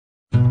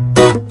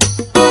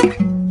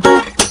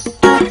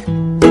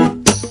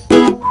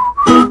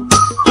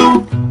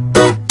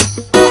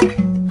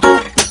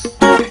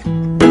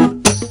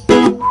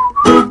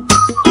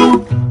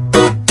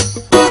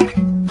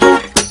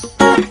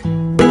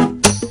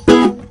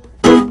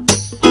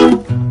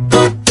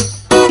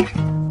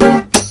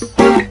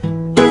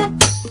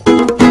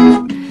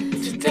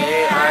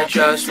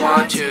just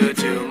want to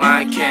do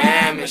my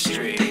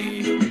chemistry.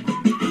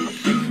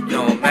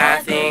 No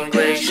math,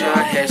 English,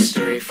 or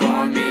history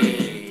for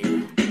me.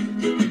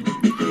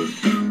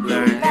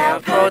 Learn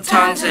about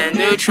protons and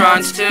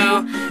neutrons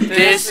too.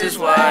 This is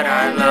what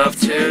I love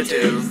to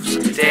do. So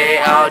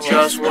today I'll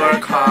just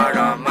work hard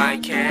on my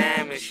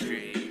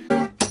chemistry.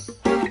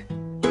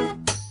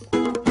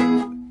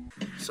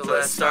 So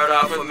let's start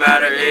off with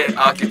matter. It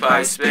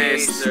occupies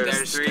space.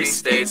 There's three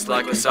states,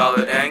 liquid,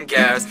 solid, and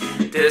gas.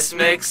 This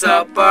makes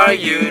up our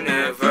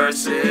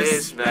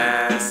universe's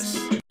mass.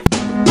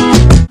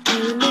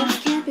 Elements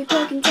can't be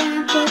broken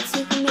down, but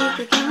you can make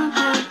a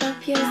compound of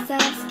pure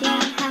size.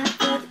 Can't have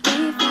both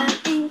be found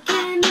in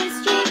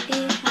chemistry.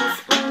 It has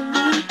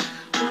only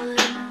one.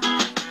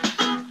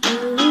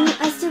 Oh,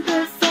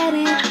 Estabrook said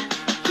it.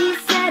 He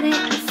said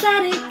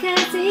it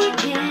 'cause he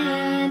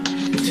can.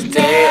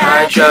 Today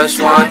I just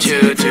want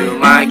to do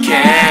my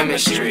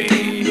chemistry.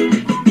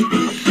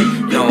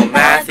 No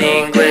math,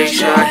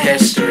 English, or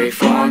history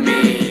for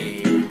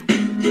me.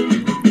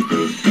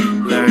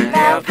 Learn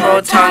about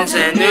protons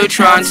and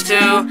neutrons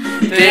too.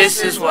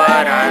 This is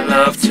what I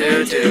love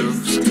to do.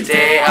 So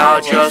today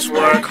I'll just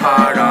work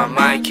hard on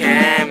my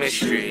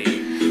chemistry.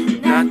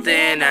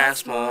 Nothing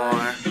else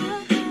more.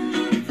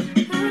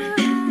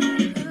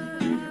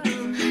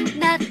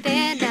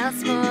 Nothing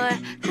else more.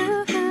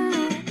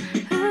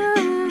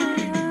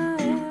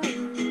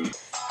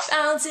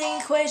 Balancing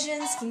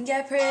equations can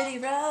get pretty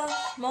rough.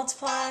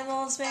 Multiplying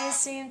moles may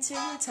seem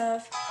too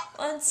tough.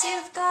 Once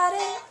you've got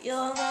it,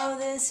 you'll know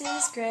this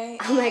is great.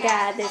 Oh my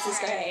god, this is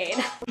great.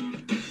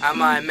 I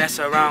might mess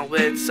around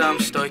with some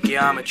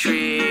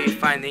stoichiometry.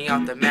 Finding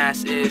out the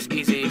mass is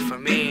easy for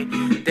me.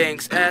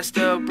 Thanks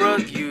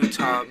Estabrook, you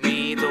taught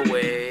me the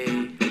way.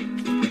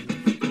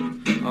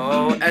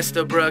 Oh,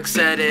 Estabrook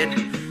said it.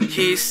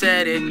 He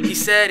said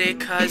it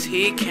 'cause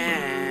he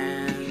can.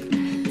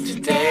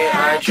 Today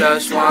I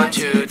just want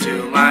to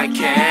do my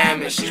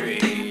chemistry.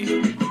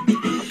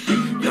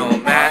 No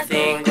math,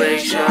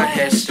 English, or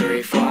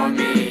history for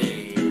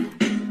me.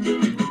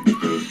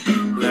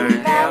 Learn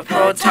about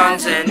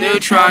protons and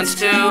neutrons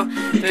too.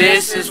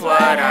 This is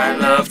what I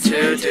love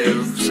to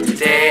do. So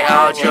today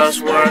I'll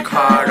just work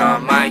hard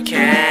on my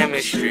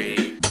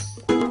chemistry.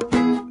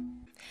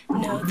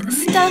 No,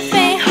 this stuff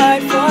ain't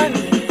hard for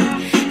me,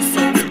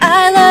 since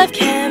I love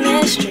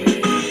chemistry.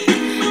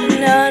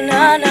 No,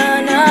 no, no,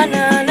 no,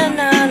 no, no,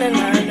 no, no,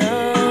 no, no.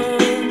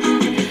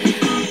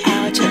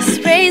 I'll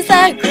just raise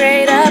that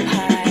grade up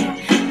high,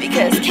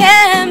 because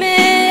chem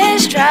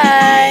is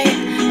dry.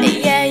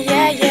 Yeah,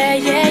 yeah, yeah,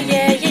 yeah,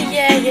 yeah,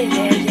 yeah, yeah,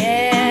 yeah,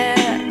 yeah.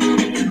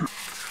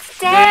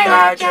 Today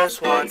I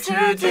just want to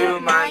do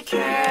my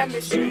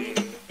chemistry.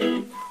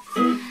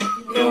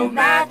 No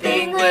math,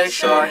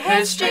 English, or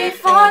history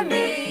for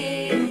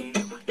me.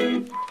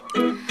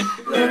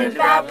 Learn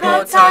about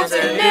protons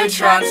and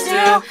neutrons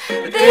too.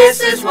 This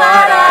is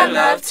what I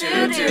love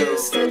to do.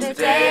 So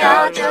today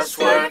I'll just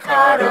work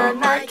hard on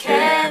my